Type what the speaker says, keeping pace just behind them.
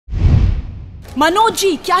मनोज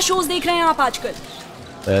जी, क्या शोज देख रहे हैं आप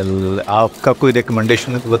आजकल? आपका कोई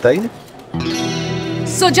रिकमेंडेशन है तो बताइए।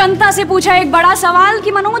 सो जनता से पूछा एक बड़ा सवाल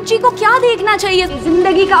कि मनोज जी को क्या देखना चाहिए।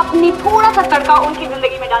 जिंदगी का अपनी थोड़ा सा तड़का उनकी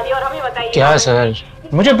जिंदगी में डालिए और हमें बताइए। क्या सर,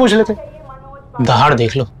 मुझे पूछ लेते। दहाड़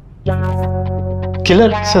देख लो,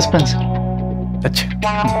 किलर सस्पेंस। अच्छा।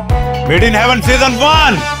 Made in heaven season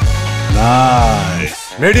 1, nice.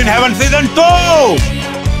 Made in heaven season 2,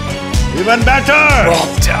 even better.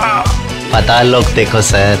 पता लोग देखो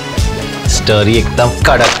सर, स्टोरी एकदम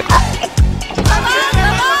कड़क।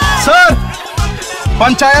 सर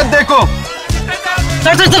पंचायत देखो।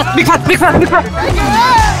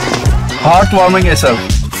 हार्ट वार्मिंग है sir.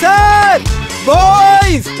 Sir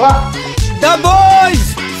boys, the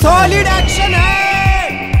boys, solid action है।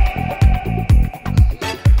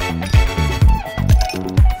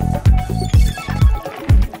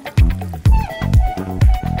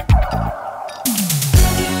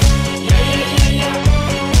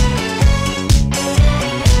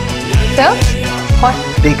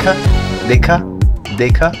 देखा देखा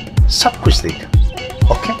देखा, सब कुछ देखा।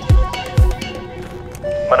 Okay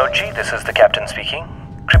Manoj ji, this is the captain speaking.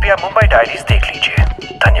 कृपया मुंबई डायरीज देख लीजिए,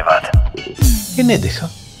 धन्यवाद। इन्हें देखा।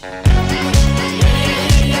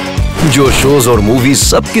 जो शोज और मूवीज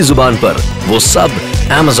सबकी जुबान पर, वो सब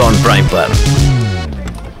Amazon प्राइम पर।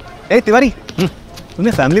 ए तिवारी,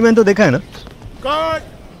 तूने फैमिली मैन तो देखा है ना?